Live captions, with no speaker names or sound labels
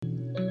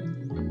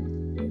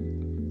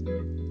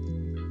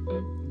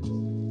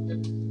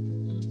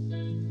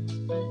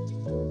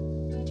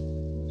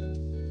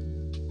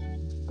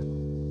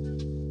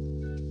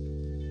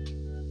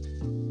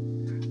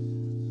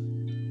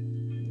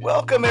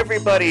Welcome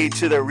everybody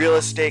to the Real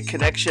Estate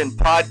Connection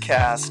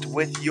podcast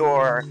with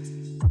your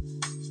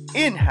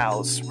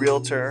in-house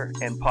realtor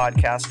and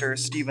podcaster,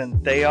 Stephen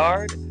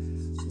Theard.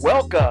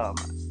 Welcome.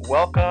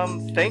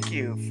 Thank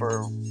you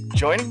for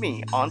joining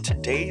me on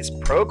today's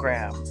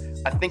program.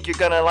 I think you're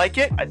going to like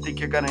it. I think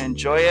you're going to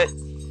enjoy it.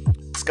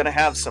 It's going to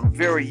have some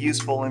very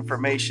useful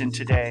information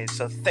today.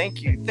 So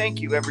thank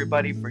you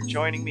everybody for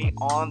joining me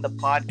on the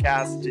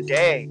podcast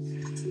today.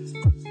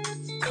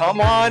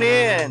 Come on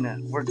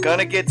in. We're going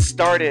to get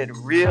started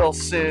real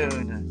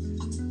soon.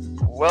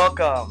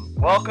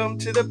 Welcome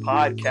to the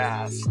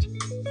podcast.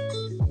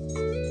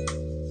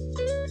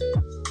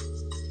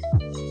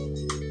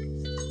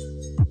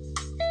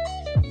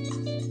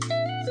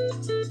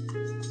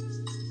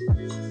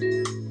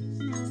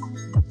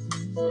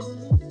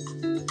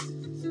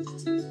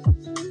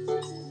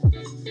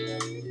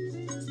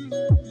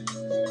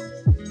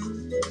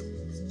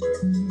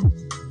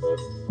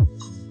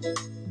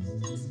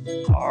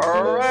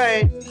 All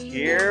right,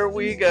 here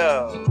we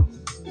go.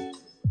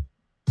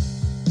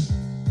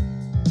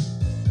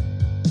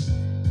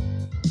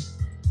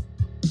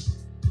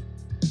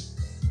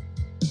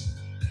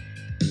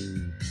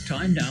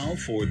 Time now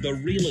for The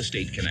Real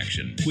Estate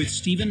Connection with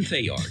Stephen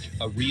Theard,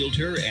 a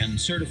realtor and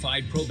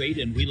certified probate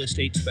and real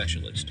estate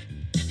specialist.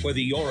 Whether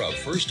you're a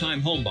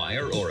first-time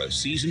homebuyer or a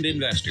seasoned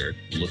investor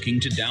looking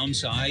to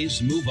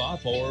downsize, move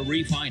up, or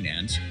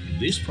refinance,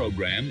 this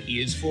program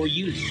is for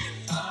you.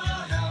 A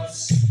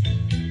house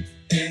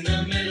in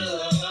the middle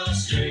of a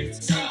street.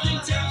 Something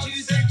tells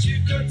you that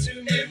you've got to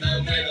in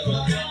the middle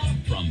of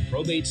it. From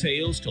probate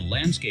sales to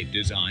landscape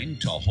design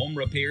to home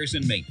repairs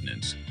and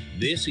maintenance,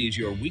 this is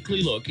your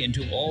weekly look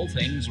into all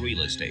things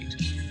real estate.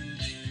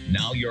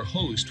 Now your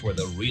host for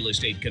the Real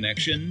Estate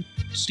Connection,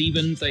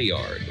 Stephen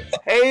Theard.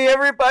 Hey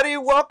everybody,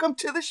 welcome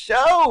to the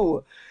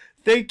show.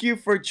 Thank you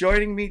for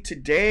joining me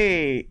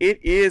today. It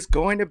is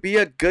going to be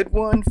a good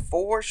one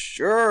for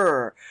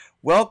sure.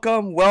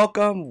 Welcome.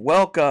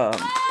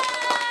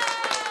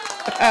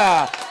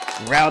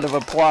 Round of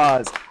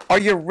applause. Are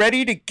you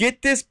ready to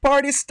get this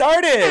party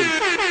started?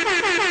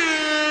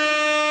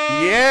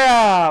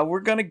 Yeah,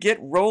 we're going to get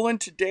rolling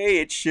today.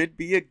 It should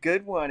be a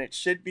good one. It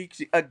should be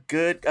a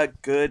good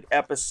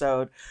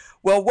episode.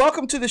 Well,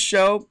 welcome to the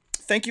show.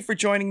 Thank you for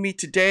joining me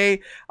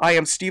today. I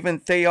am Stephen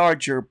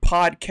Theard, your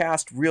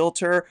podcast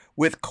realtor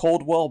with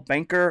Coldwell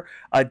Banker,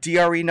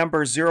 DRE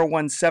number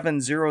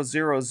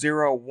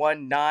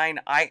 0170019.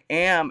 I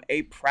am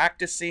a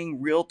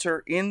practicing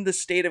realtor in the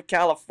state of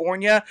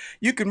California.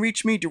 You can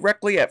reach me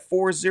directly at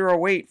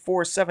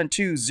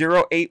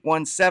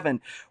 408-472-0817.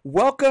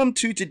 Welcome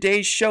to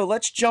today's show.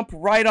 Let's jump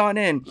right on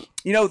in.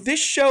 You know, this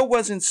show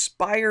was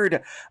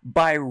inspired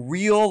by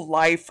real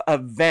life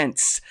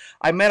events.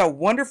 I met a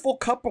wonderful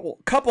couple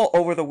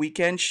over the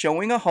weekend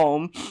showing a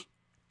home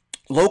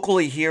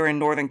locally here in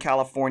Northern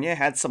California,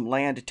 had some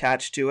land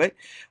attached to it.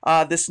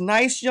 This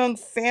nice young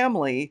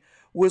family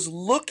was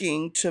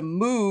looking to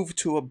move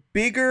to a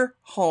bigger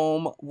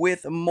home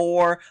with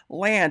more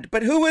land.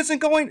 But who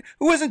isn't doing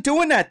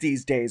that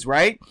these days,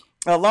 right?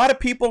 A lot of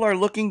people are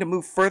looking to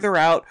move further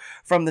out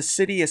from the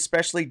city,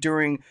 especially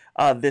during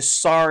this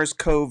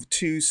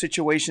SARS-CoV-2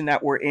 situation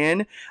that we're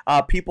in.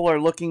 People are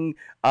looking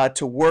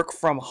to work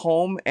from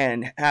home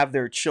and have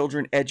their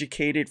children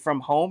educated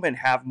from home and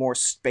have more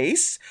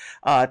space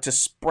to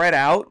spread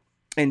out.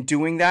 And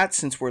doing that,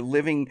 since we're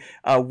living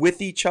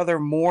with each other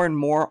more and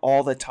more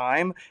all the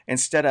time,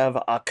 instead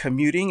of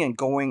commuting and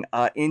going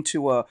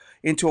into a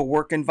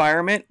work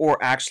environment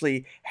or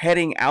actually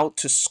heading out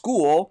to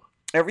school,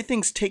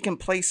 everything's taking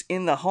place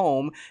in the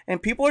home,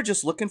 and people are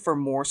just looking for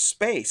more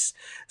space.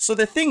 So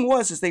the thing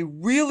is they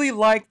really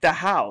liked the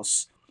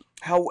house.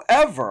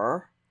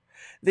 However,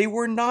 they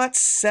were not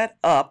set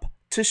up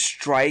to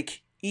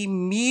strike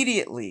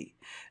immediately.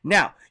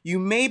 Now, you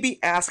may be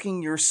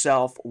asking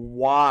yourself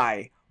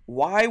why.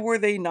 Why were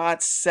they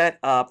not set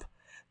up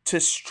to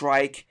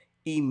strike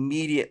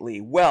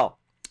immediately? Well,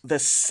 the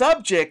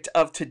subject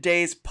of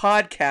today's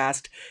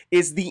podcast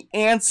is the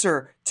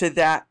answer to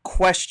that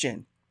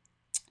question.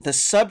 The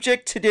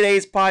subject to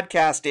today's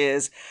podcast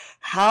is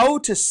how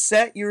to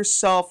set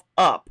yourself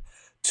up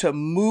to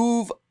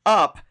move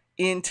up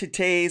in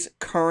today's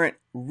current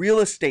real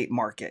estate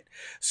market.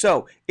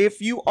 So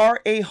if you are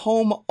a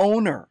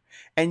homeowner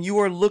and you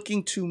are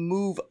looking to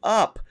move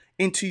up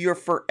into your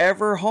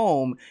forever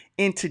home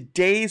in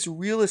today's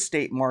real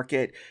estate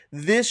market,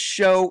 this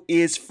show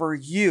is for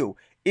you.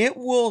 It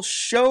will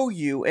show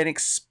you and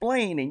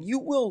explain, and you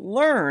will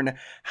learn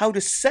how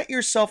to set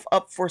yourself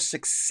up for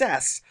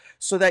success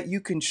so that you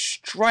can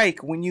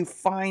strike when you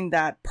find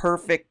that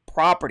perfect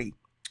property.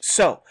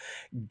 So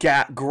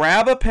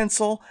grab a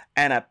pencil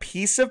and a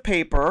piece of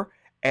paper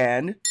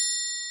and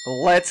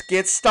let's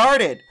get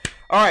started.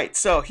 All right,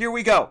 so here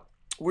we go.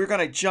 We're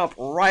going to jump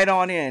right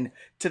on in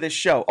to the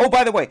show. Oh,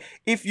 by the way,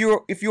 if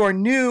you are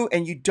new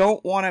and you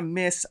don't want to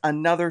miss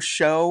another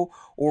show,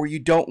 or you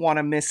don't want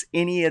to miss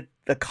any of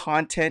the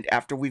content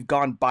after we've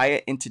gone by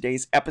it in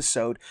today's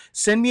episode,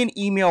 send me an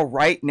email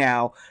right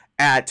now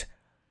at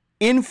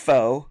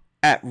info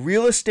at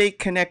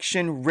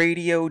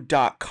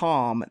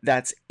realestateconnectionradio.com.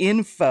 That's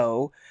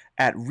info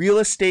at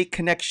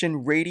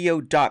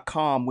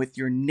realestateconnectionradio.com with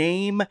your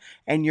name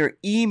and your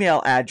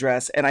email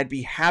address, and I'd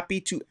be happy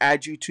to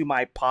add you to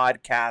my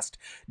podcast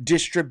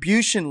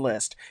distribution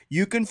list.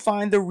 You can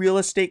find the Real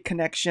Estate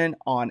Connection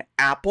on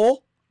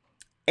Apple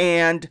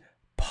and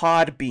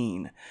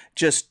Podbean.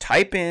 Just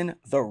type in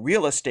the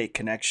Real Estate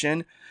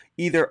Connection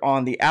either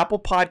on the Apple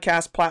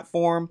Podcast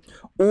platform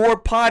or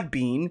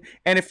Podbean.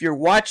 And if you're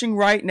watching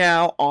right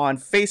now on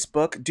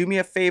Facebook, do me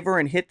a favor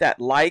and hit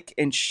that like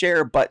and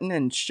share button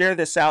and share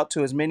this out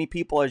to as many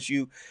people as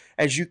you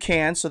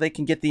can so they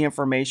can get the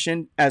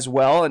information as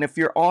well. And if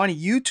you're on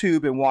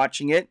YouTube and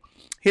watching it,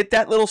 hit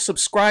that little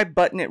subscribe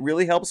button. It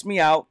really helps me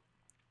out.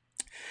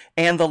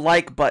 And the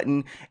like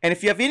button. And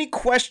if you have any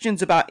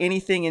questions about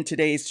anything in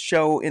today's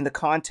show, in the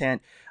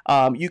content,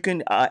 you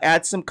can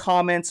add some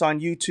comments on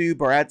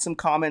YouTube or add some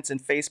comments in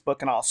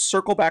Facebook, and I'll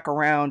circle back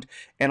around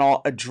and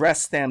I'll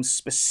address them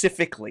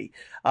specifically.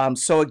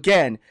 So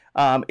again,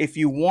 if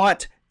you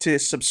want to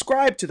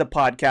subscribe to the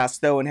podcast,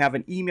 though, and have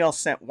an email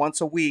sent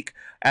once a week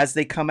as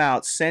they come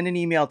out, send an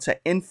email to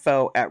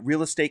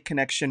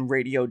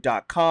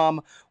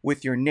info@realestateconnectionradio.com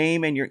with your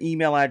name and your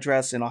email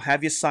address, and I'll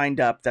have you signed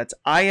up. That's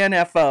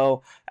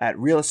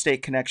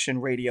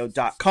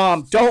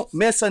info@realestateconnectionradio.com. Don't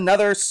miss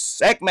another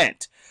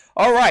segment.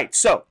 All right,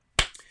 so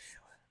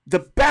the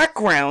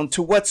background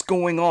to what's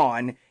going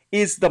on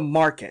is the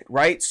market,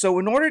 right? So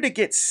in order to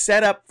get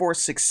set up for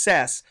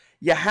success,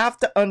 you have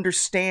to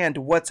understand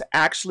what's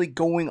actually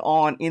going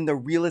on in the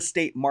real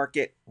estate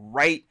market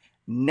right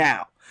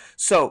now.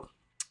 So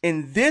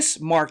in this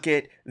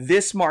market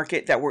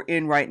that we're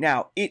in right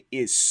now, it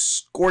is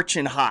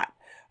scorching hot.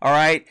 All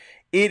right.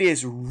 It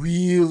is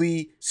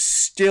really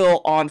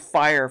still on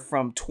fire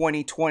from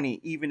 2020,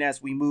 even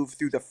as we move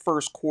through the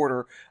first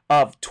quarter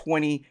of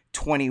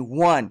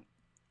 2021.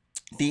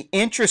 The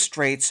interest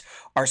rates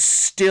are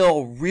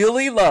still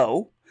really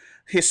low,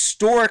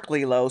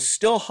 historically low,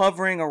 still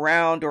hovering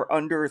around or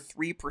under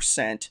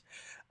 3%.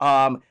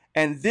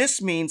 And this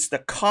means the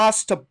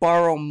cost to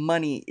borrow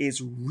money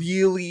is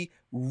really,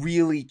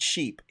 really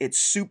cheap. It's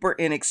super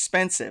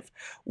inexpensive.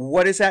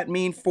 What does that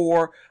mean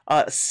for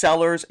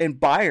sellers and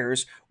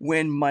buyers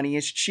when money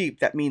is cheap?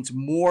 That means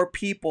more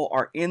people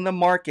are in the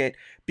market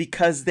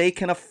because they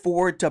can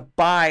afford to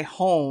buy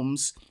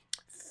homes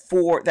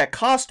that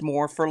cost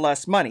more for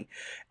less money.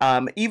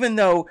 Even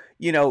though,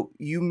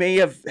 you may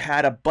have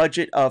had a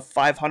budget of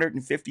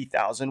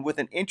 $550,000 with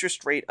an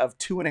interest rate of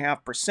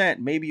 2.5%,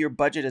 maybe your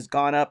budget has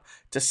gone up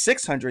to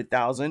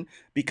 $600,000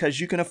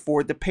 because you can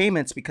afford the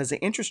payments because the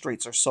interest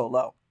rates are so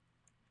low.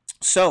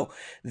 So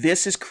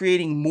this is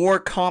creating more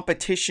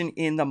competition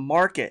in the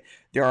market.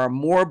 There are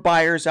more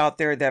buyers out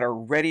there that are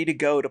ready to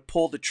go to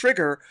pull the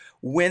trigger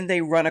when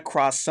they run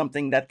across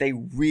something that they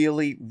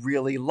really,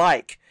 really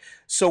like.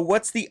 So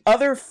what's the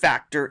other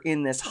factor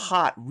in this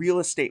hot real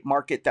estate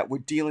market that we're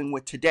dealing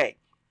with today?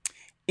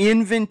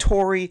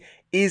 Inventory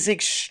is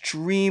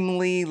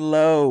extremely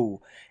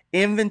low.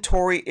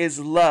 Inventory is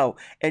low,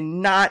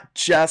 and not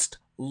just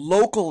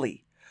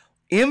locally.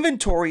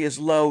 Inventory is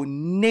low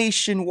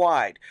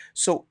nationwide.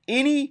 So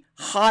any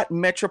hot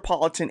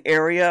metropolitan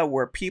area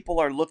where people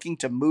are looking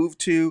to move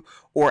to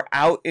or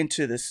out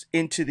into the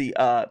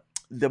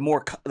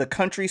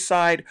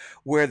countryside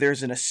where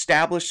there's an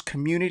established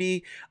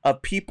community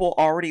of people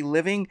already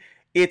living,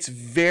 it's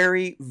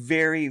very,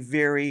 very,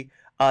 very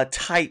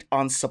tight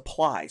on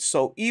supply.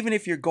 So even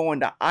if you're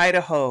going to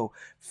Idaho,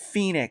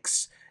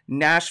 Phoenix,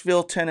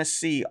 Nashville,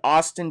 Tennessee,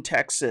 Austin,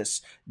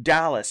 Texas,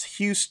 Dallas,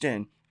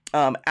 Houston,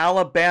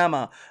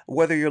 Alabama,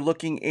 whether you're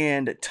looking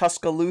in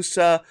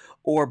Tuscaloosa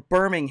or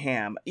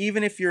Birmingham,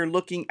 even if you're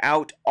looking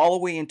out all the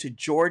way into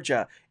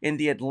Georgia in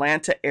the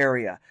Atlanta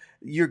area,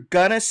 you're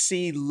gonna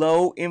see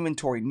low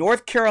inventory.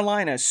 North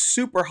Carolina is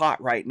super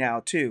hot right now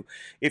too,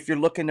 if you're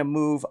looking to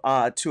move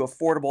to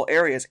affordable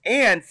areas.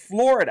 And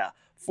Florida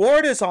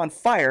is on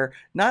fire,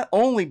 not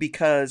only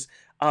because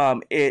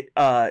of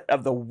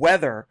the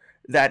weather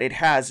that it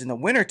has in the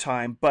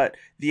wintertime, but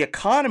the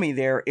economy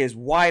there is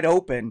wide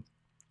open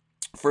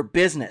for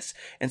business.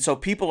 And so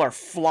people are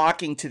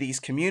flocking to these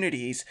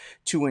communities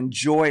to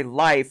enjoy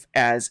life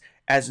as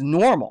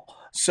normal.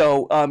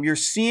 So you're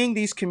seeing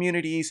these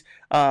communities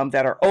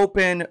that are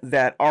open,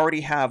 that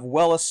already have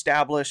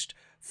well-established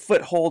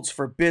footholds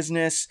for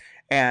business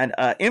and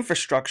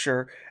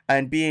infrastructure,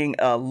 and being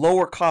a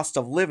lower cost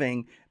of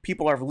living.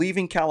 People are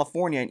leaving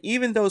California, and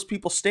even those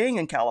people staying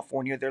in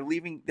California,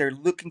 they're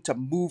looking to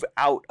move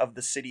out of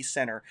the city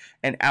center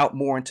and out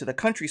more into the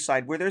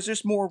countryside where there's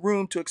just more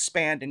room to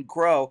expand and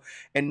grow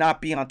and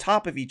not be on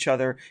top of each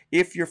other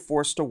if you're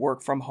forced to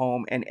work from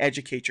home and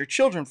educate your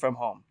children from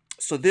home.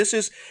 So this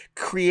is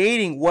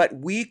creating what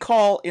we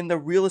call in the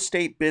real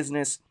estate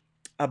business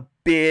a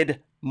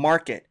bid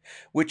market,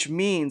 which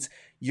means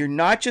you're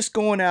not just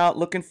going out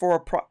looking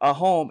for a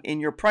home in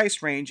your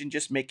price range and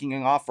just making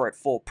an offer at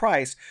full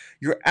price.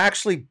 You're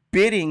actually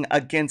bidding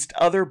against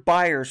other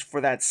buyers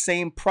for that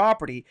same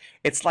property.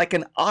 It's like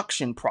an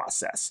auction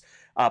process.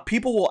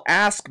 People will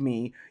ask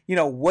me,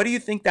 what do you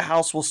think the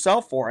house will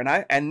sell for?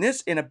 And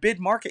this in a bid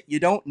market, you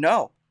don't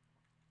know.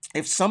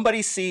 If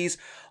somebody sees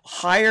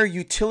higher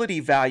utility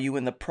value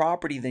in the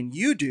property than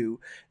you do,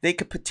 they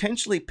could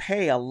potentially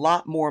pay a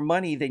lot more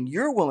money than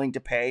you're willing to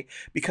pay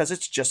because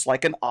it's just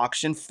like an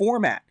auction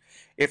format.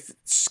 If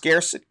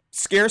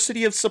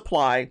scarcity of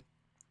supply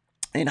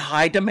and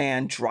high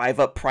demand drive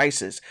up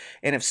prices,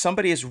 and if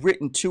somebody has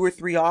written 2 or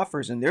 3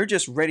 offers and they're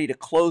just ready to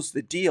close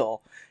the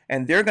deal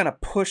and they're going to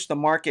push the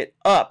market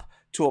up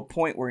to a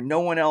point where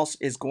no one else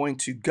is going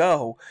to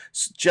go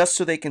just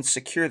so they can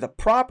secure the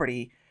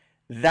property,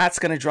 that's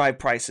going to drive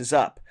prices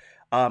up.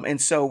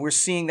 And so we're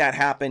seeing that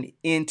happen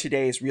in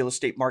today's real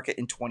estate market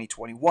in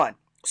 2021.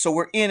 So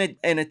we're in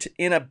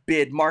a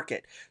bid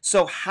market.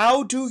 So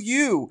how do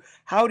you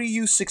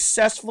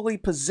successfully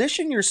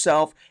position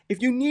yourself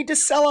if you need to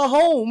sell a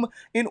home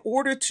in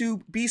order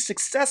to be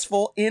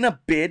successful in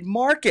a bid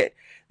market?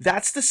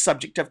 That's the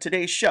subject of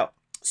today's show.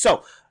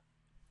 So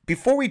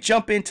before we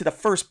jump into the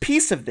first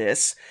piece of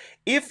this,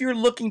 if you're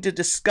looking to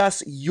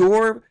discuss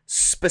your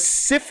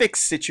specific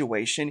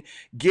situation,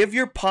 give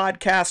your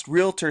podcast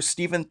realtor,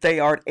 Stephen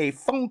Theard, a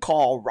phone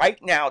call right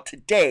now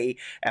today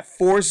at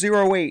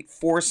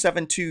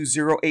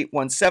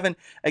 408-472-0817.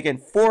 Again,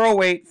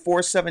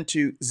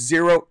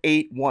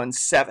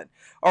 408-472-0817.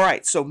 All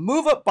right, so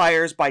move-up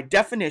buyers, by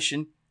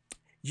definition,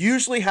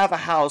 usually have a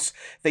house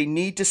they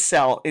need to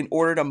sell in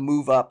order to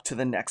move up to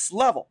the next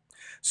level.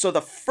 So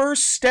the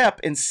first step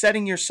in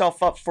setting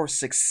yourself up for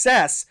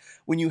success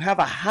when you have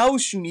a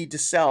house you need to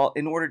sell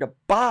in order to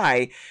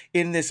buy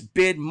in this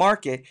bid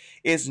market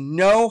is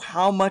know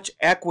how much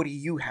equity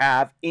you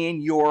have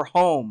in your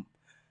home.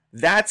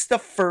 That's the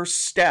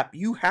first step.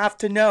 You have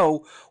to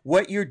know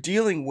what you're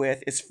dealing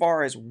with as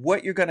far as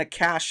what you're going to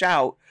cash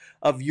out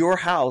of your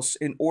house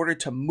in order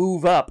to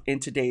move up in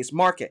today's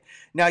market.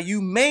 Now,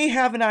 you may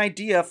have an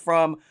idea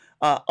from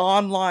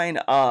online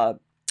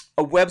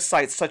a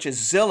website such as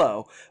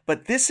Zillow,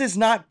 but this is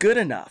not good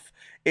enough.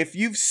 If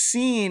you've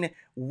seen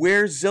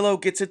where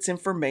Zillow gets its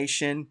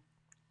information,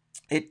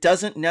 it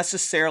doesn't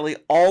necessarily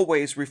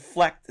always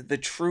reflect the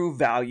true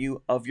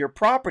value of your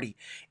property.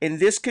 And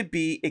this could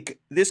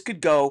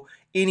go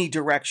any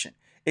direction.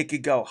 It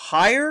could go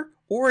higher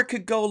or it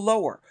could go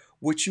lower.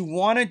 What you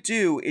want to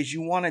do is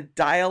you want to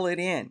dial it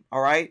in,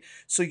 all right?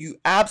 So you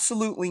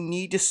absolutely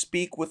need to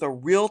speak with a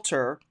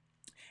realtor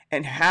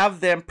and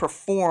have them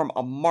perform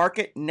a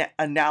market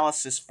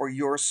analysis for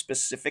your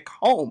specific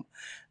home.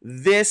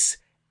 This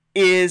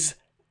is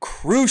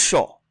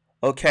crucial,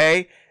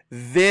 okay?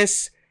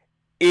 This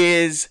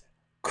is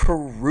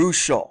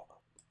crucial.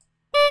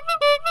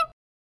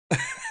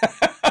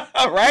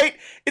 Right?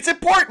 It's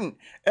important.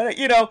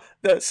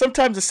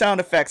 Sometimes the sound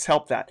effects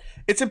help that.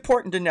 It's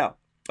important to know.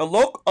 A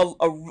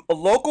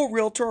local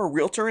realtor or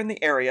realtor in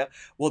the area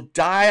will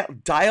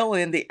dial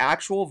in the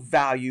actual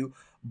value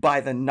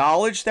by the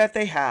knowledge that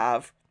they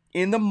have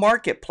in the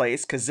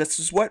marketplace, because this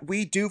is what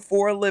we do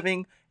for a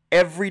living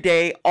every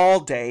day, all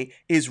day,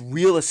 is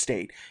real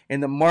estate.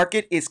 And the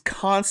market is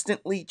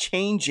constantly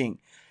changing.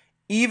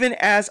 Even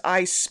as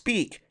I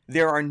speak,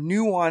 there are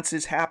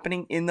nuances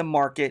happening in the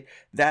market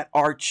that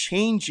are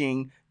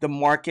changing the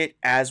market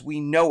as we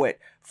know it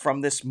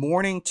from this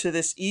morning to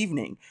this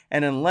evening.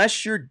 And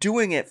unless you're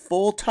doing it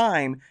full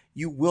time,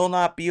 you will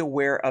not be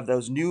aware of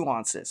those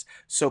nuances.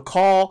 So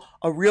call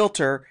a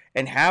realtor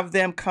and have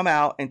them come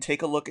out and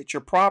take a look at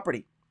your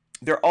property.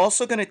 They're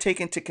also going to take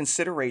into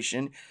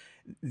consideration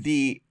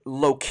the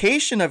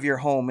location of your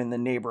home in the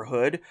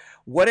neighborhood,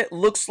 what it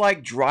looks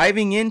like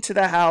driving into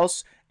the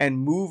house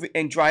and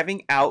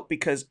driving out,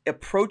 because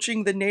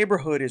approaching the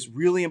neighborhood is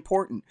really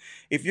important.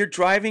 If you're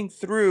driving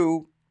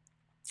through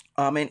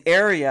an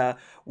area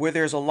where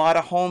there's a lot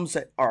of homes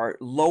that are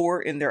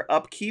lower in their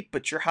upkeep,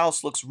 but your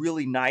house looks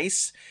really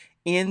nice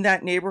in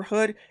that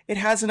neighborhood, it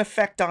has an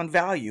effect on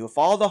value. If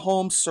all the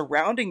homes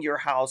surrounding your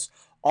house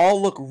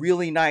all look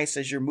really nice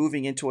as you're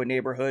moving into a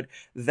neighborhood,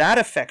 that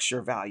affects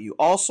your value.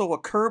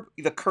 Also,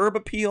 the curb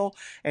appeal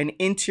and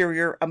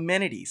interior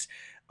amenities.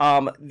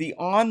 The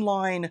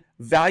online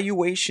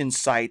valuation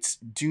sites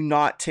do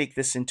not take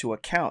this into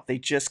account. They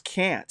just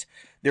can't.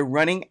 They're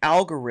running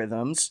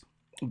algorithms,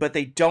 but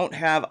they don't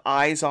have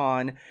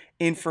eyes-on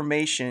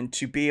information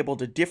to be able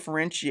to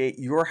differentiate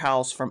your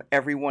house from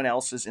everyone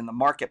else's in the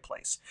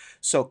marketplace.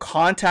 So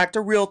contact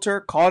a realtor.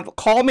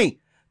 Call me.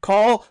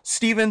 Call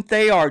Stephen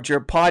Theard, your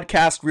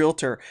podcast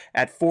realtor,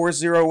 at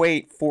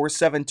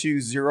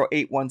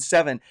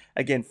 408-472-0817.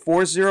 Again,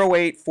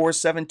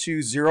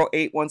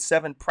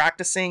 408-472-0817.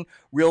 Practicing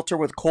realtor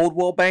with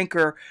Coldwell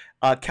Banker,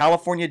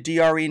 California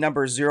DRE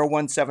number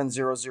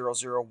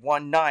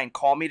 017000019.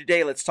 Call me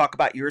today. Let's talk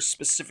about your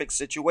specific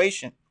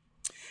situation.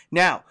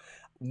 Now,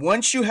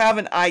 once you have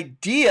an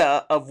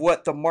idea of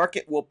what the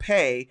market will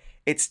pay,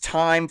 it's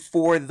time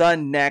for the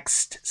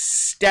next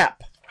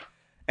step.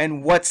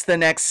 And what's the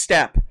next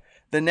step?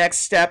 The next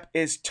step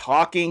is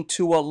talking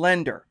to a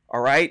lender,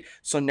 all right?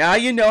 So now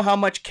you know how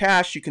much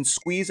cash you can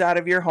squeeze out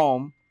of your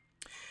home.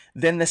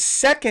 Then the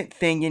second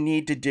thing you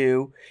need to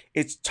do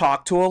is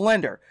talk to a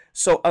lender.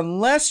 So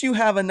unless you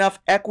have enough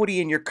equity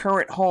in your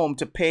current home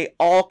to pay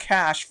all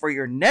cash for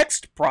your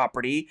next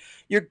property,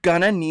 you're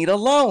gonna need a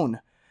loan.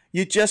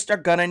 You just are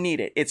gonna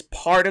need it. It's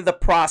part of the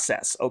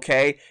process,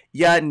 okay?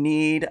 You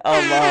need a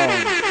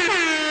loan.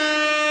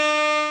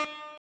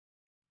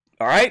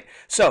 All right?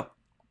 So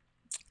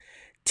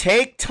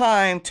take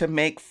time to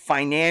make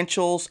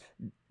financials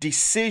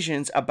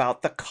decisions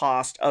about the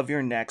cost of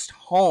your next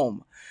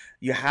home.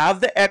 You have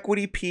the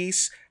equity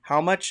piece,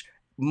 how much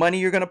money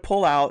you're going to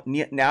pull out.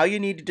 Now you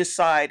need to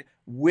decide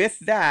with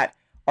that,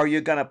 are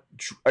you going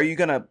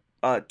to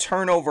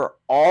turn over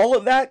all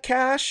of that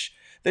cash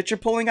that you're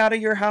pulling out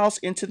of your house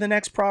into the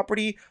next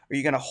property? Are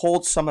you going to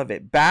hold some of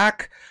it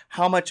back?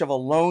 How much of a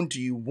loan do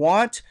you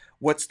want?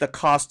 What's the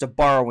cost of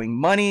borrowing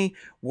money?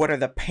 What are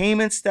the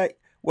payments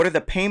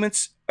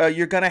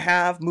you're going to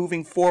have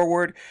moving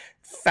forward?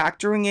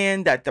 Factoring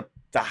in that the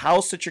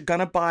house that you're going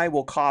to buy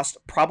will cost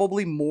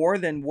probably more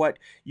than what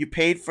you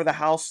paid for the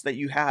house that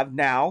you have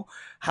now.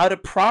 How do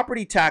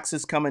property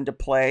taxes come into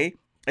play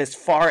as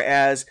far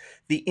as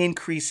the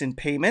increase in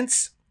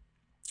payments?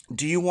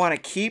 Do you want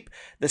to keep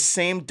the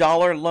same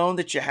dollar loan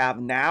that you have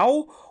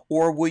now,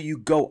 or will you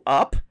go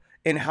up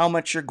in how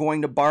much you're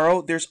going to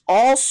borrow? There's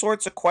all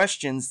sorts of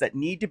questions that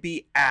need to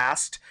be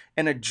asked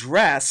and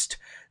addressed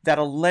that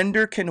a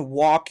lender can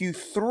walk you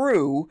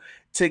through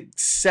to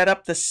set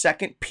up the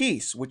second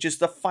piece, which is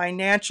the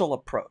financial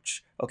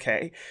approach.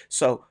 Okay,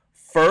 so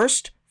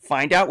first,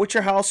 find out what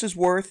your house is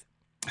worth,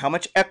 how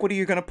much equity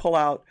you're going to pull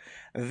out,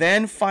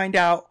 then find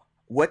out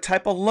what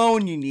type of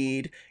loan you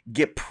need,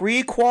 get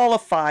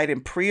pre-qualified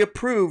and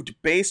pre-approved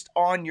based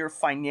on your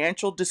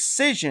financial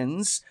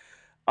decisions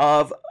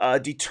of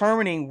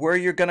determining where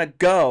you're going to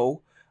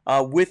go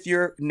with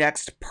your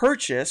next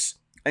purchase,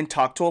 and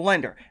talk to a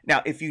lender.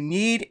 Now, if you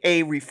need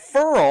a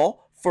referral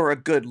for a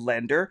good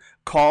lender,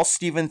 call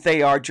Stephen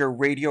Theard, your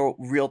your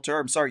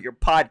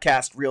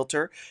podcast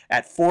realtor,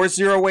 at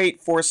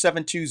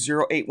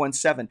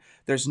 408-472-0817.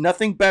 There's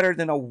nothing better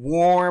than a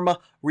warm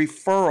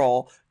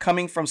referral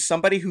coming from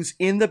somebody who's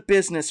in the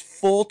business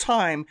full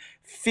time,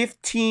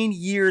 15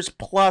 years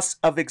plus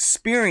of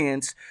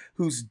experience,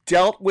 who's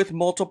dealt with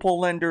multiple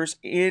lenders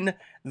in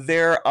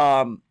their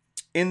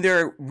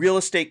real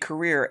estate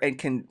career and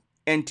can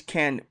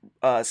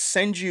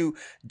send you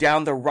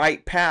down the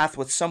right path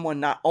with someone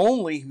not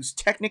only who's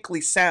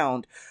technically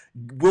sound,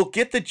 will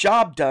get the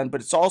job done,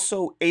 but it's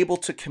also able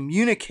to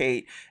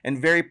communicate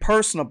and very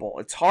personable.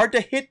 It's hard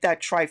to hit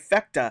that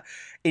trifecta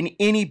in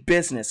any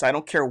business. I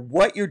don't care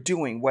what you're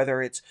doing,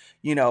 whether it's,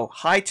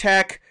 high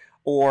tech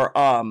or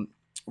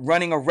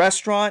running a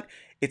restaurant.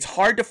 It's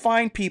hard to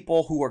find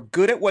people who are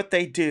good at what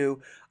they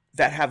do,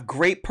 that have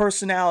great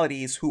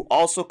personalities, who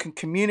also can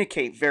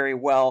communicate very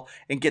well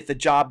and get the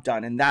job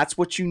done. And that's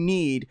what you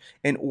need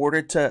in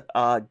order to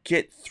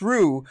get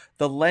through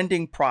the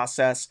lending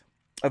process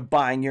of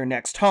buying your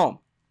next home.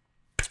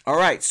 All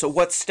right, so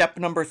what's step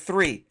number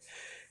 3?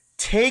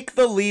 Take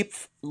the leap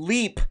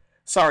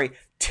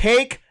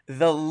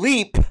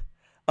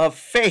of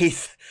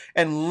faith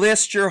and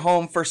list your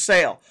home for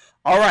sale.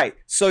 All right,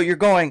 so you're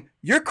going,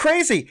 you're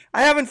crazy.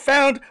 I haven't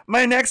found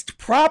my next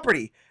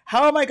property.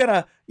 How am I going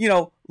to,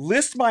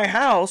 list my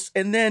house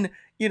and then,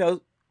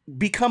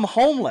 become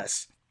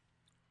homeless?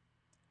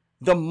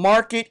 The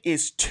market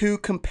is too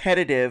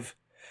competitive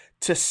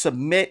to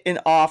submit an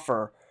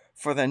offer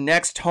for the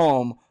next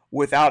home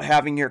without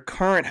having your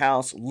current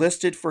house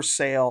listed for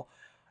sale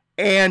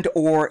and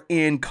or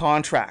in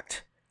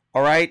contract.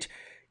 All right?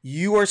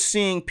 You are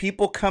seeing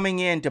people coming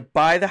in to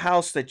buy the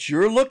house that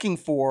you're looking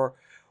for,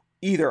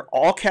 either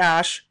all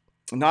cash,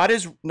 not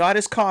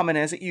as common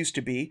as it used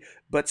to be,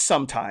 but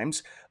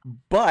sometimes,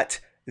 but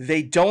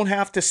they don't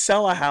have to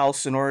sell a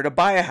house in order to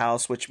buy a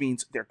house, which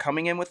means they're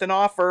coming in with an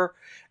offer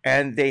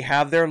and they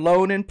have their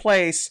loan in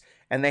place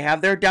and they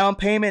have their down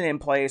payment in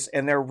place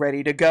and they're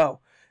ready to go.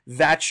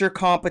 That's your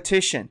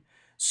competition.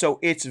 So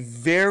it's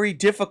very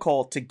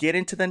difficult to get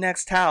into the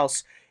next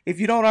house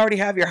if you don't already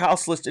have your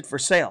house listed for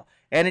sale.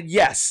 And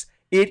yes,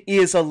 it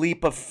is a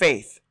leap of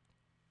faith.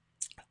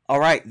 All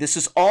right, this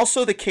is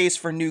also the case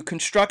for new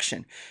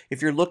construction.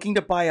 If you're looking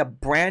to buy a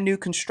brand new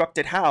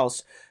constructed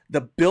house, the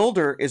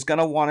builder is going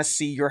to want to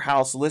see your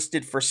house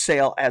listed for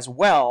sale as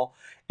well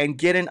and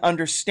get an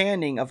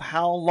understanding of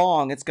how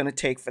long it's going to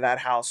take for that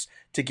house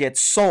to get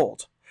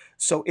sold.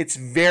 So it's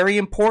very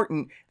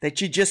important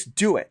that you just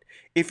do it.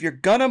 If you're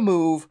going to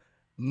move,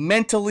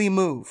 mentally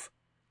move.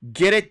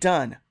 Get it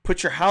done.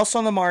 Put your house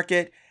on the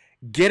market,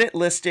 get it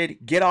listed,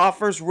 get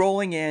offers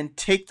rolling in,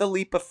 take the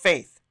leap of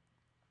faith.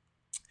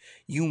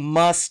 You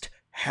must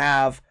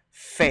have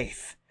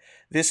faith.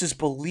 This is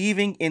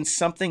believing in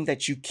something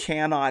that you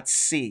cannot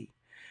see.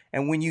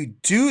 And when you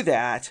do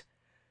that,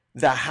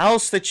 the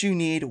house that you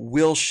need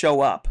will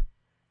show up.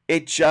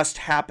 It just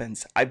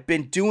happens. I've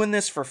been doing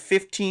this for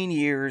 15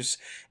 years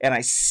and I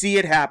see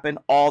it happen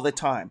all the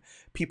time.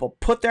 People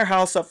put their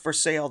house up for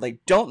sale. They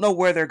don't know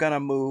where they're going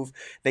to move.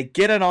 They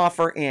get an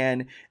offer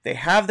in. They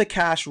have the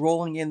cash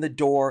rolling in the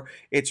door.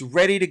 It's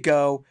ready to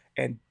go.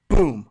 And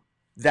boom,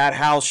 that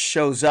house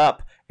shows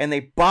up and they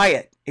buy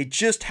it. It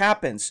just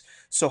happens.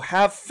 So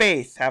have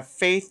faith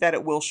that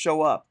it will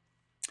show up.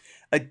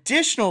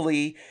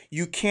 Additionally,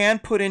 you can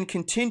put in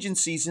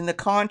contingencies in the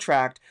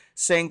contract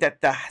saying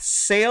that the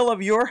sale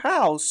of your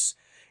house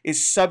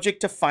is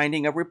subject to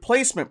finding a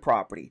replacement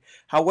property.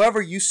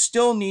 However, you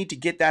still need to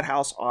get that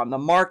house on the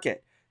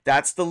market.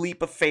 That's the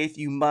leap of faith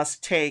you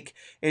must take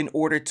in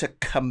order to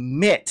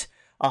commit,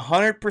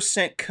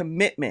 100%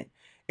 commitment.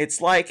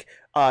 It's like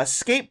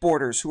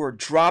skateboarders who are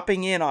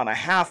dropping in on a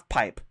half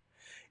pipe.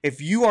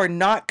 If you are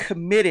not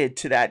committed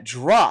to that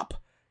drop,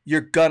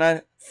 you're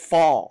gonna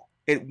fall.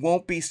 It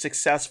won't be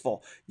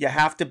successful. You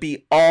have to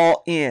be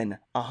all in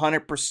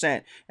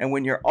 100%. And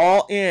when you're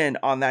all in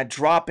on that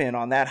drop in,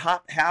 on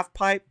that half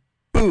pipe,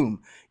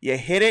 boom, you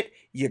hit it,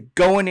 you're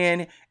going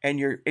in and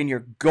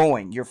you're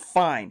going. You're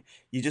fine.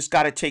 You just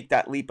got to take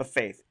that leap of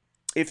faith.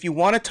 If you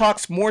want to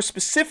talk more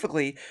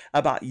specifically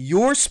about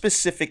your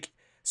specific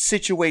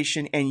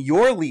situation and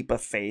your leap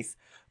of faith,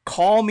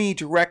 call me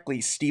directly,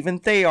 Stephen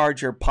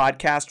Theard, your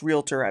podcast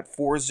realtor, at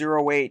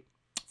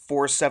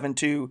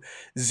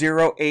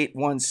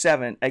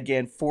 408-472-0817.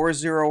 Again,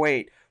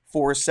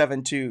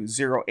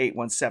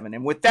 408-472-0817.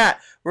 And with that,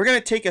 we're going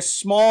to take a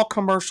small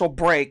commercial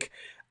break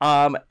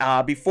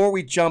before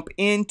we jump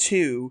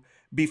into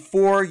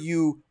before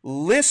you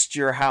list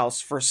your house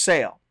for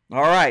sale.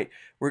 All right,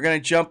 we're going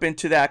to jump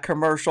into that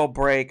commercial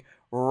break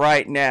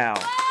right now.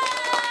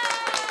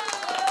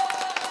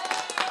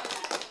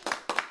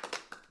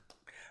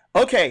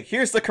 Okay,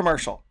 here's the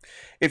commercial.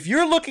 If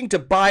you're looking to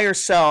buy or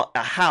sell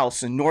a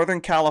house in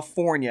Northern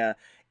California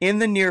in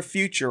the near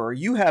future, or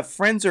you have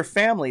friends or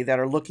family that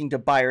are looking to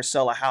buy or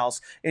sell a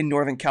house in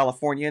Northern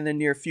California in the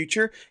near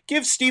future,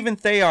 give Stephen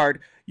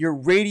Theard, your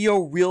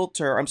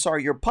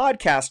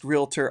podcast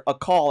realtor, a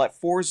call at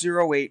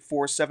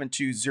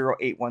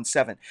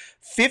 408-472-0817.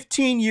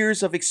 15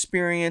 years of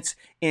experience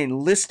in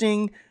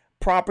listing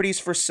properties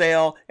for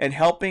sale and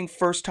helping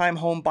first-time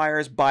home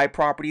buyers buy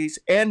properties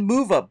and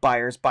move-up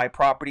buyers buy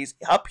properties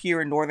up here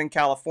in Northern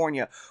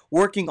California,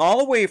 working all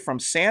the way from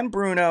San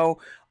Bruno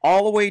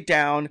all the way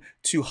down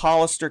to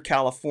Hollister,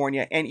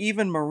 California, and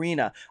even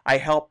Marina. I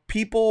help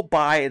people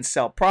buy and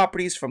sell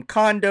properties from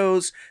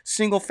condos,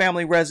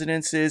 single-family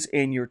residences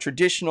in your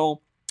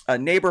traditional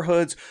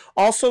neighborhoods,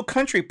 also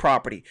country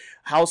property,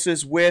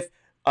 houses with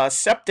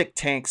septic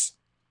tanks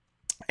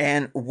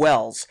and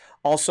wells,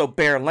 also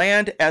bare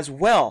land as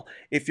well.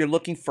 If you're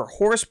looking for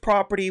horse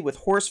property with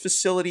horse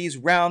facilities,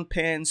 round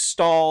pens,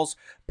 stalls,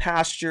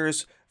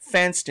 pastures,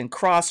 fenced and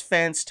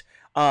cross-fenced,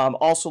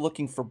 also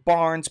looking for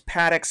barns,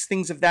 paddocks,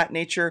 things of that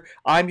nature,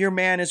 I'm your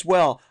man as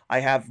well. I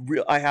have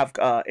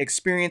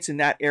experience in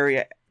that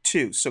area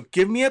too. So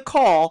give me a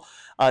call.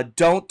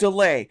 Don't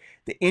delay.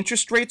 The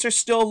interest rates are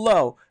still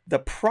low. The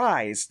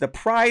prize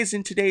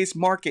in today's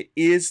market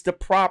is the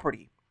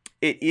property.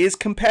 It is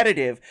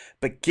competitive,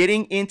 but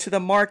getting into the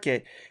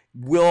market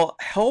will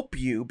help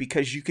you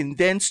because you can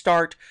then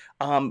start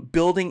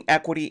building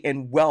equity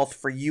and wealth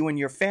for you and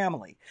your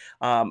family.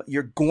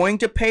 You're going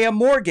to pay a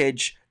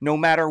mortgage no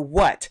matter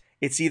what.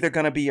 It's either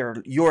going to be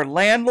your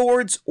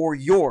landlord's or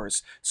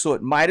yours. So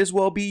it might as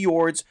well be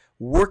yours,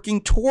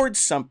 working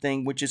towards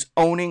something, which is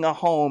owning a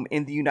home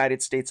in the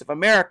United States of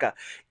America.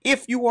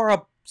 If you are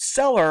a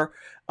seller,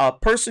 a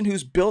person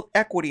who's built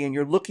equity and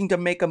you're looking to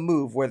make a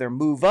move, whether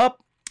move up,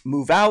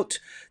 move out,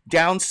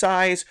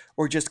 downsize,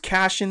 or just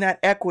cash in that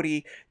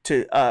equity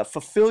to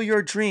fulfill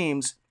your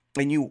dreams,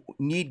 and you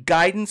need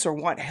guidance or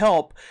want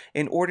help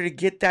in order to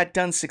get that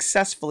done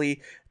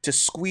successfully, to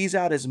squeeze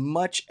out as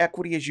much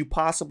equity as you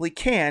possibly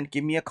can,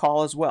 give me a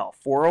call as well.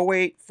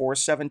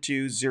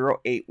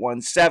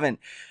 408-472-0817.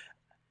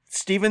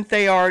 Stephen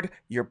Theard,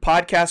 your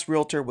podcast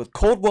realtor with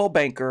Coldwell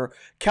Banker,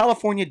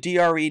 California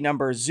DRE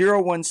number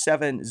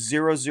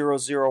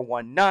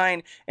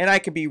 017-00019, and I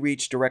can be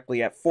reached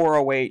directly at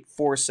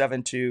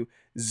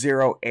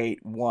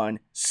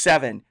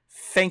 408-472-0817.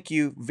 Thank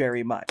you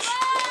very much.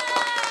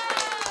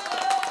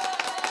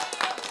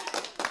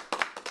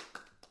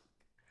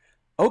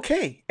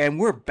 Okay, and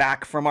we're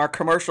back from our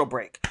commercial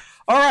break.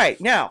 All right,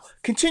 now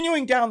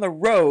continuing down the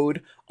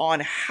road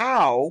on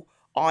how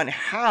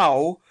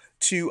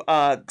to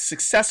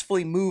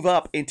successfully move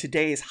up in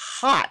today's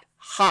hot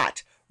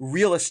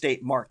real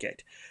estate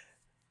market.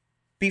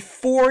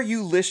 Before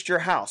you list your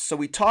house, so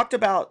we talked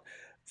about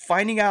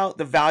finding out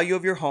the value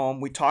of your home.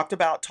 We talked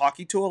about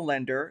talking to a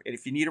lender, and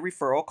if you need a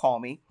referral, call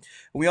me.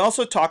 And we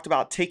also talked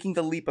about taking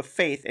the leap of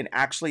faith and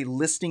actually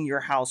listing your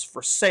house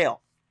for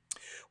sale.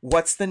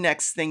 What's the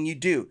next thing you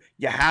do?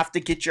 You have to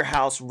get your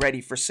house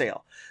ready for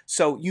sale.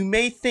 So you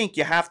may think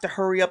you have to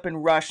hurry up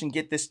and rush and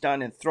get this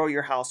done and throw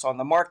your house on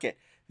the market.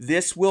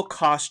 This will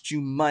cost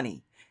you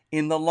money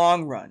in the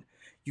long run.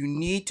 You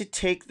need to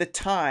take the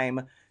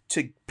time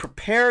to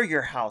prepare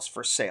your house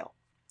for sale.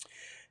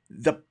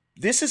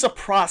 This is a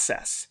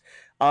process.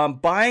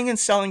 Buying and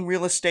selling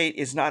real estate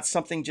is not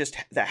something just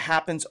that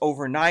happens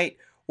overnight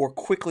or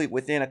quickly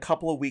within a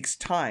couple of weeks'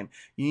 time.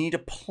 You need to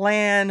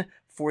plan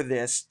for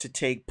this to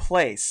take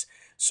place.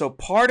 So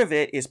part of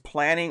it is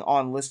planning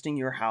on listing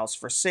your house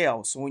for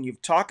sale. So when you're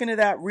talking to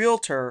that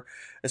realtor,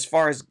 as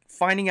far as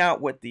finding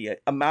out what the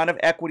amount of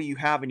equity you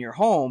have in your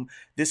home,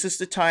 this is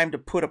the time to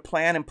put a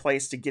plan in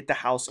place to get the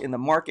house in the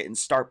market and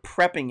start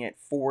prepping it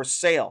for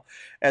sale,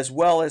 as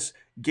well as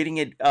getting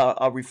it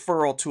a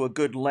referral to a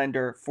good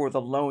lender for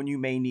the loan you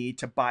may need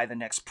to buy the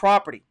next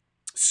property.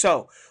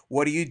 So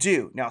what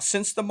do? Now,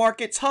 since the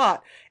market's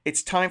hot,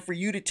 it's time for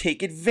you to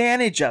take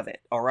advantage of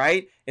it, all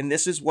right? And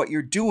this is what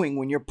you're doing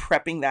when you're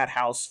prepping that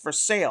house for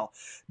sale.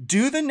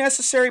 Do the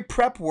necessary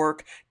prep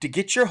work to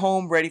get your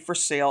home ready for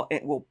sale.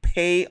 It will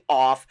pay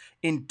off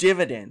in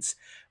dividends.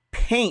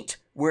 Paint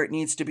where it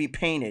needs to be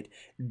painted.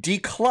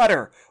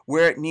 Declutter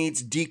where it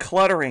needs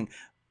decluttering.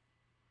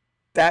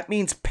 That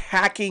means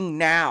packing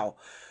now.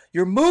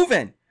 You're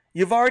moving.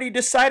 You've already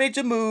decided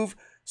to move,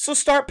 so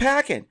start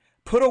packing.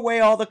 Put away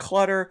all the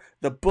clutter,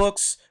 the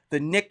books, the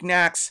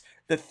knickknacks,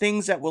 the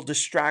things that will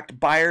distract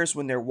buyers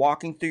when they're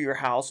walking through your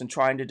house and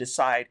trying to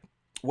decide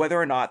whether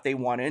or not they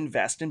want to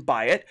invest and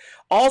buy it.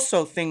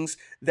 Also, things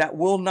that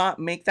will not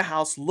make the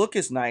house look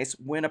as nice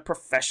when a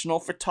professional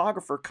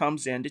photographer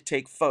comes in to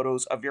take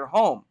photos of your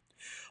home.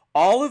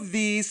 All of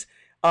these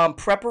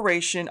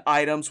preparation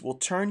items will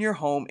turn your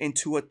home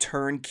into a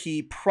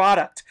turnkey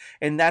product,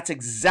 and that's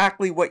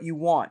exactly what you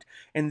want.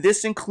 And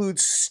this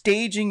includes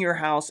staging your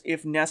house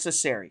if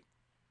necessary.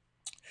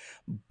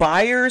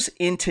 Buyers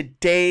in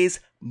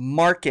today's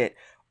market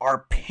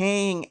are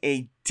paying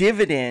a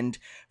dividend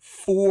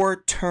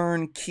for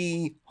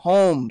turnkey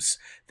homes.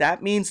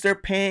 That means they're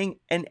paying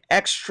an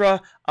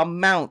extra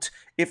amount.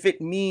 If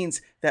it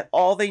means that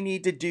all they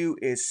need to do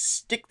is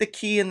stick the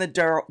key in the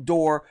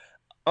door,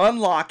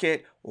 unlock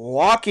it,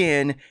 walk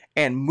in,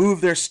 and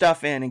move their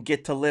stuff in and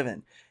get to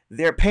living.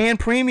 They're paying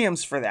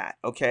premiums for that,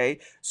 okay?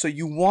 So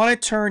you want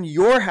to turn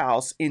your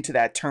house into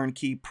that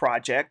turnkey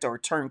project or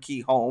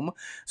turnkey home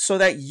so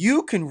that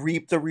you can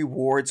reap the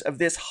rewards of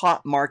this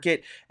hot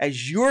market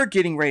as you're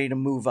getting ready to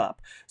move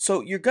up.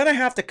 So you're going to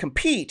have to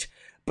compete,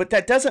 but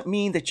that doesn't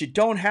mean that you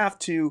don't have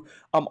to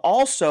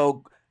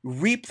also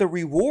reap the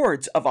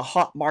rewards of a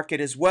hot market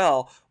as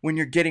well when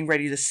you're getting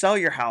ready to sell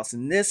your house.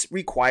 And this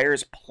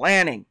requires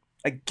planning.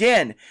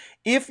 Again,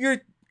 if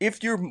you're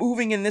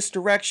moving in this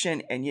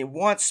direction and you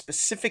want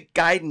specific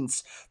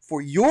guidance for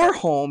your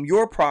home,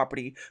 your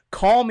property,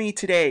 call me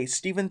today,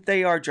 Stephen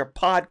Theard, your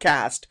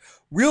podcast,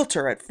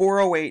 Realtor at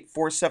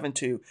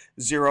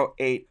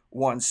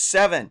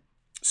 408-472-0817.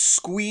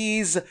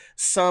 Squeeze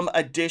some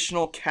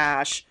additional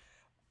cash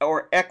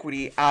or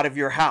equity out of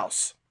your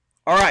house.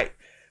 All right,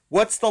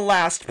 what's the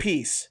last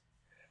piece?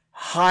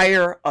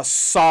 Hire a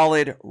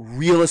solid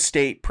real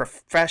estate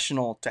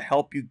professional to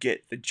help you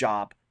get the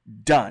job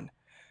done.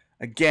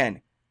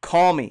 Again,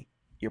 call me,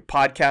 your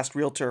podcast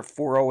realtor,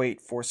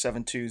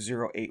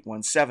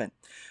 408-472-0817.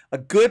 A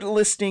good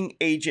listing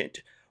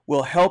agent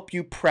will help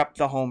you prep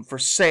the home for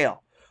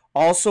sale.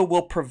 Also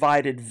will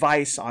provide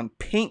advice on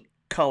paint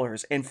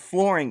colors and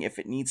flooring if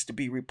it needs to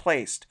be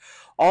replaced.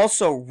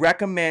 Also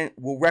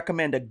will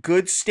recommend a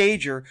good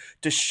stager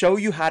to show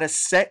you how to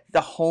set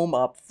the home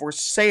up for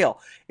sale.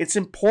 It's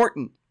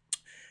important.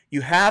 You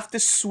have to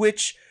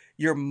switch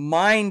your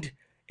mind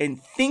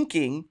and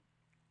thinking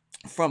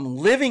from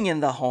living in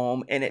the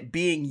home and it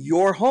being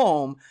your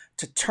home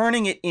to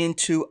turning it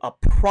into a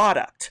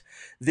product.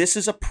 This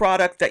is a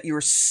product that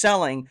you're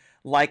selling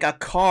like a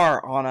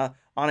car on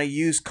a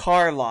used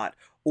car lot,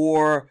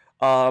 or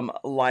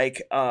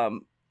like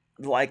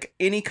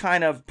any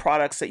kind of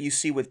products that you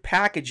see with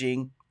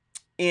packaging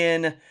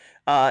in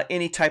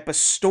any type of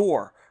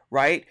store,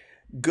 right?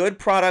 Good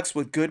products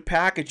with good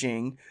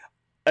packaging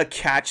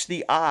catch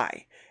the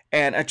eye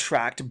and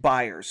attract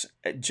buyers,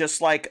 just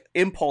like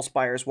impulse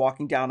buyers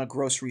walking down a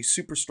grocery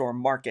superstore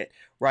market,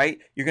 right?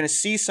 You're going to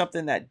see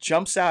something that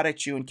jumps out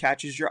at you and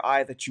catches your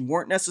eye that you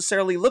weren't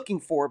necessarily looking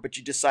for, but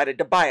you decided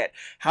to buy it.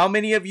 How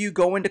many of you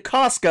go into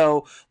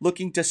Costco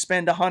looking to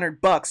spend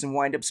 $100 and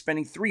wind up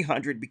spending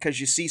 $300 because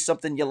you see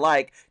something you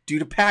like due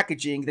to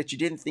packaging that you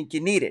didn't think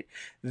you needed?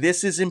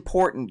 This is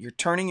important. You're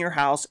turning your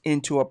house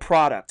into a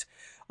product.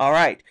 All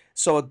right.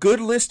 So a good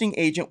listing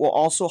agent will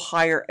also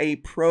hire a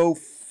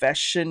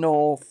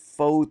professional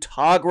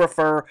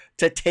photographer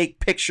to take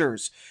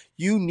pictures.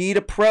 You need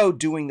a pro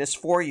doing this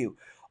for you.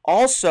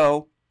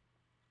 Also,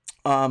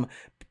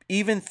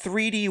 even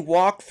 3D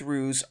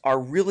walkthroughs are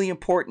really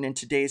important in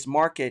today's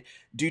market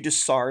due to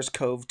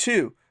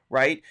SARS-CoV-2,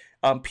 right?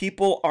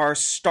 People are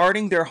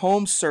starting their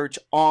home search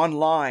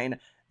online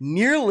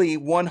nearly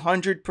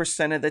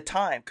 100% of the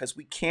time because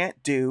we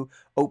can't do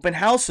open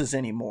houses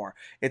anymore.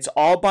 It's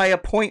all by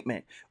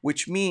appointment,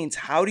 which means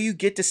how do you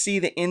get to see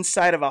the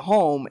inside of a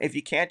home if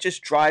you can't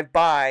just drive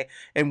by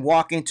and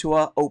walk into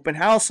an open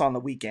house on the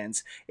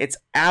weekends? It's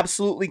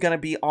absolutely going to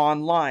be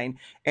online.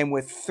 And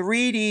with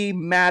 3D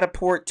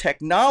Matterport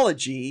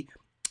technology,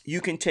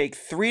 you can take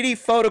 3D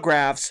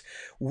photographs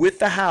with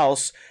the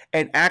house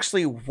and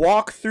actually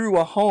walk through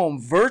a home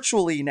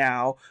virtually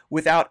now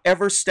without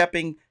ever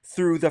stepping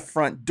through the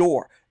front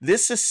door.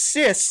 This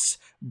assists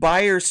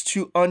buyers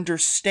to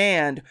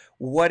understand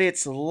what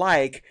it's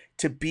like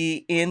to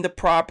be in the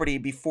property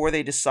before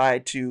they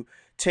decide to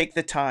take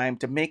the time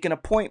to make an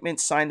appointment,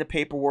 sign the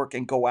paperwork,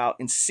 and go out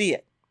and see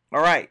it.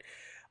 All right.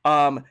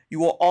 You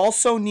will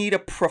also need a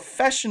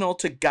professional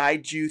to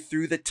guide you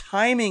through the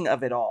timing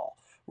of it all,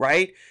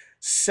 right?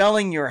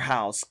 Selling your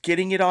house,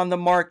 getting it on the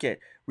market,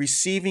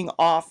 receiving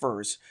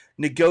offers,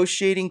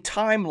 negotiating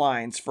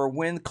timelines for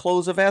when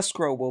close of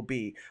escrow will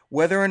be,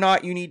 whether or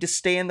not you need to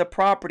stay in the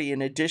property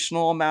an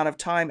additional amount of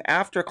time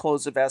after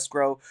close of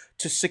escrow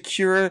to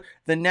secure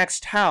the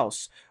next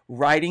house,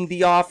 writing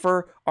the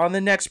offer on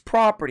the next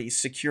property,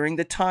 securing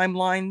the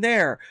timeline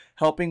there,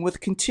 helping with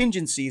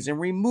contingencies and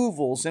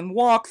removals and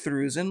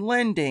walkthroughs and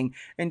lending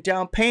and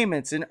down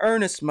payments and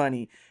earnest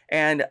money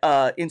and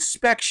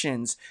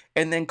inspections,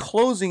 and then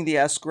closing the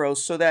escrow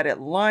so that it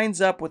lines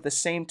up with the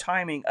same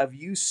timing of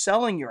you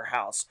selling your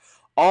house.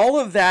 All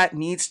of that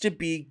needs to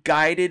be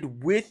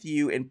guided with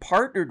you and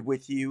partnered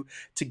with you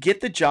to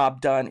get the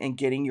job done and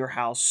getting your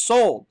house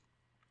sold.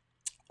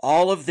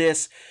 All of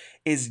this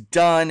is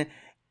done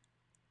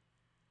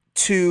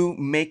to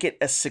make it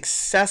a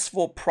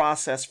successful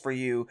process for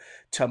you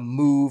to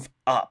move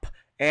up.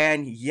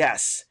 And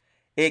yes,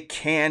 it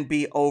can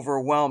be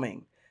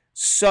overwhelming.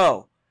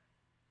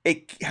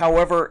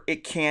 However,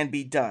 it can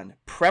be done.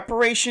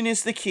 Preparation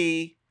is the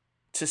key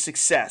to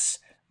success.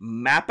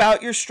 Map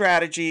out your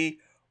strategy,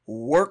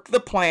 work the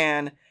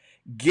plan,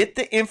 get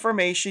the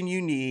information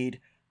you need,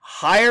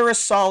 hire a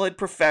solid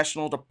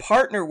professional to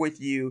partner with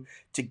you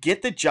to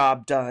get the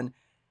job done,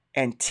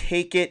 and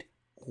take it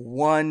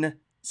one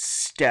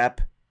step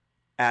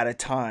at a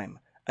time.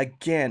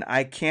 Again,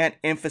 I can't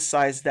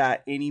emphasize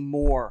that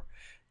anymore.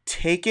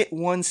 Take it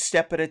one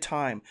step at a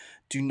time.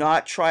 Do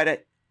not try to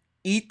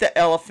eat the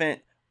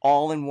elephant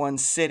all in one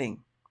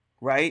sitting,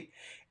 right?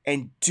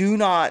 And do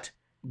not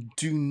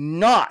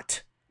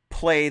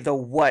play the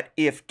what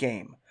if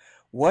game.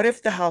 What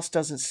if the house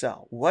doesn't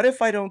sell? What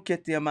if I don't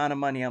get the amount of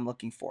money I'm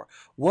looking for?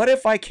 What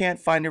if I can't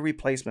find a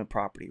replacement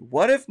property?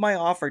 What if my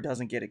offer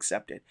doesn't get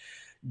accepted?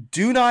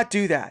 Do not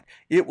do that.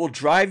 It will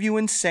drive you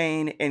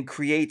insane and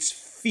creates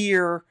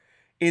fear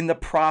in the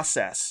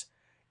process.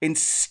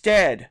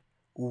 Instead,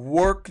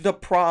 work the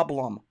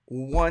problem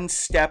one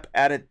step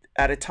at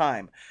a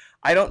time.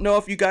 I don't know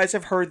if you guys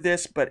have heard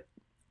this, but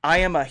I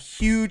am a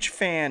huge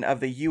fan of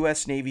the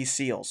U.S. Navy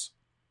SEALs.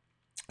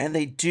 And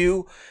they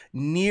do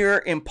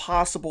near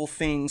impossible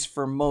things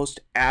for most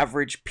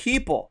average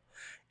people.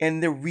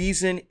 And the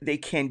reason they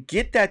can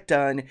get that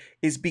done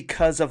is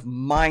because of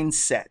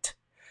mindset.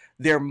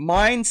 Their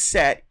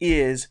mindset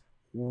is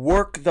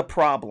work the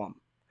problem.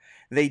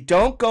 They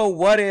don't go,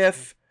 what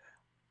if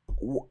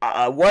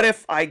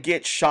I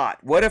get shot?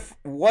 What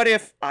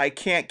if I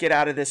can't get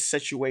out of this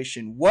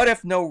situation? What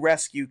if no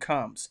rescue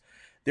comes?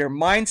 Their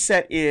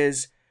mindset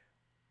is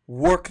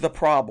work the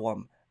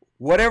problem.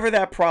 Whatever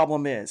that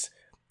problem is.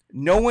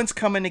 No one's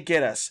coming to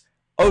get us.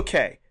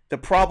 Okay, the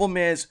problem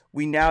is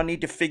we now need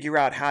to figure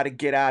out how to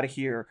get out of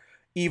here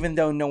even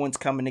though no one's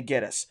coming to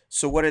get us.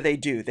 So what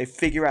do? They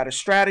figure out a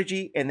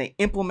strategy and they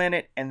implement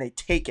it and they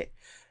take it.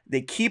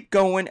 They keep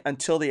going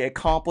until they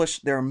accomplish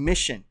their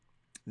mission.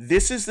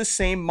 This is the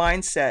same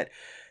mindset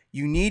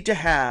you need to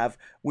have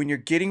when you're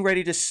getting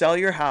ready to sell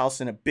your house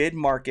in a bid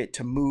market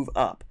to move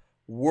up.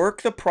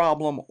 Work the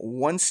problem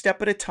one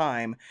step at a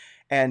time,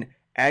 and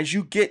as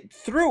you get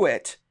through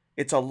it,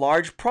 it's a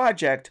large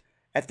project.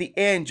 At the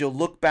end, you'll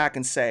look back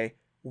and say,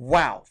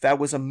 wow, that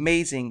was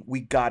amazing.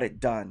 We got it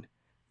done.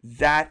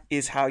 That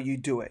is how you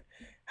do it.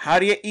 How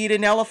do you eat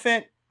an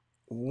elephant?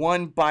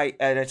 One bite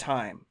at a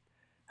time.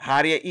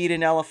 How do you eat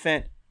an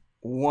elephant?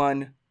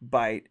 One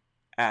bite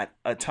at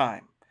a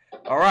time.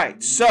 All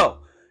right.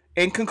 So,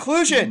 in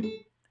conclusion,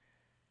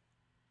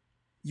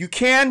 you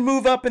can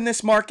move up in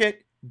this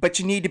market, but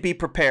you need to be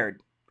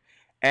prepared.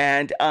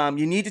 And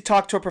you need to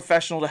talk to a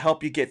professional to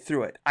help you get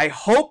through it. I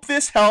hope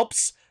this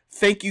helps.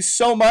 Thank you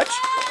so much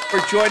for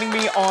joining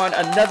me on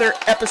another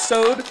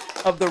episode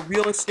of the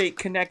Real Estate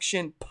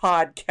Connection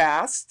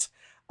podcast.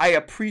 I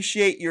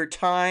appreciate your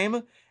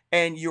time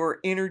and your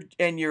energy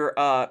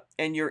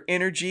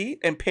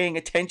and paying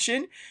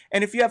attention.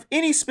 And if you have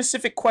any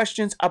specific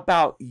questions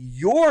about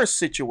your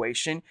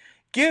situation,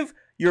 give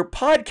your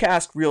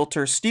podcast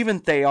realtor, Stephen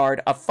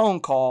Theard, a phone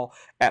call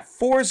at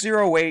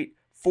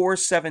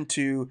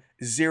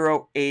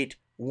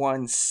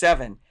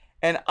 408-472-0817.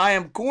 And I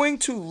am going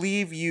to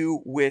leave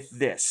you with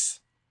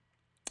this.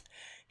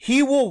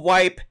 He will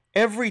wipe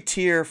every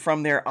tear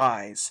from their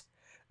eyes.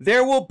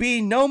 There will be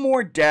no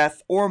more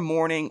death or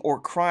mourning or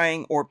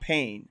crying or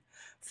pain,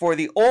 for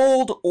the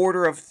old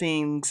order of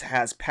things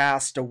has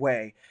passed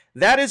away.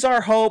 That is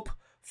our hope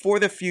for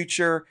the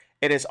future.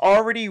 It is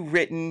already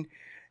written.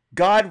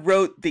 God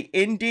wrote the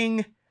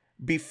ending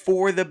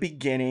before the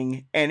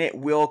beginning, and it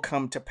will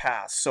come to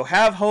pass. So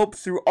have hope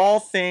through all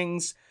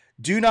things.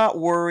 Do not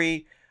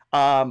worry.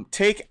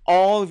 Take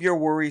all of your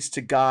worries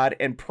to God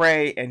and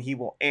pray, and He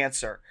will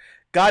answer.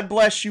 God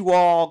bless you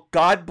all.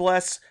 God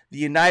bless the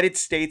United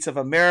States of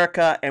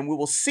America, and we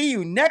will see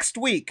you next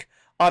week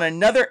on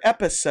another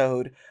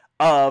episode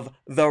of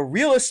the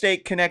Real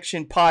Estate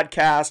Connection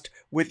podcast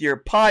with your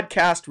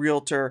podcast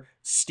realtor,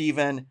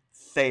 Stephen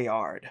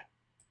Theard.